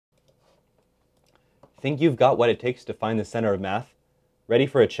Think you've got what it takes to find the center of math? Ready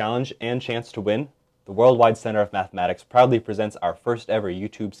for a challenge and chance to win? The Worldwide Center of Mathematics proudly presents our first ever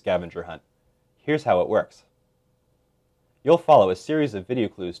YouTube Scavenger Hunt. Here's how it works. You'll follow a series of video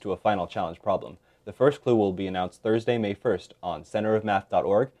clues to a final challenge problem. The first clue will be announced Thursday, May 1st on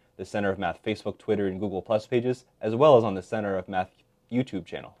centerofmath.org, the Center of Math Facebook, Twitter, and Google Plus pages, as well as on the Center of Math YouTube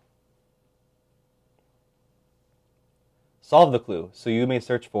channel. Solve the clue so you may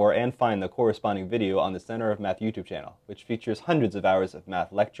search for and find the corresponding video on the Center of Math YouTube channel, which features hundreds of hours of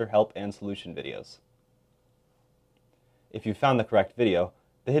math lecture, help, and solution videos. If you found the correct video,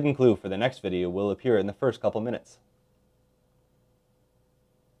 the hidden clue for the next video will appear in the first couple minutes.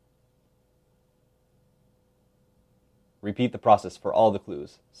 Repeat the process for all the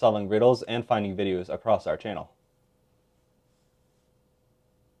clues, solving riddles and finding videos across our channel.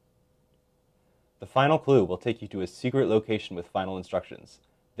 The final clue will take you to a secret location with final instructions.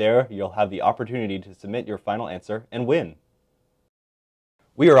 There, you'll have the opportunity to submit your final answer and win.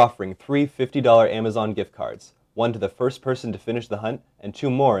 We are offering 3 $50 Amazon gift cards, one to the first person to finish the hunt and 2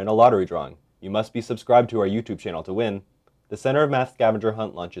 more in a lottery drawing. You must be subscribed to our YouTube channel to win. The Center of Math Scavenger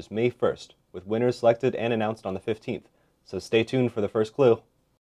Hunt launches May 1st, with winners selected and announced on the 15th, so stay tuned for the first clue.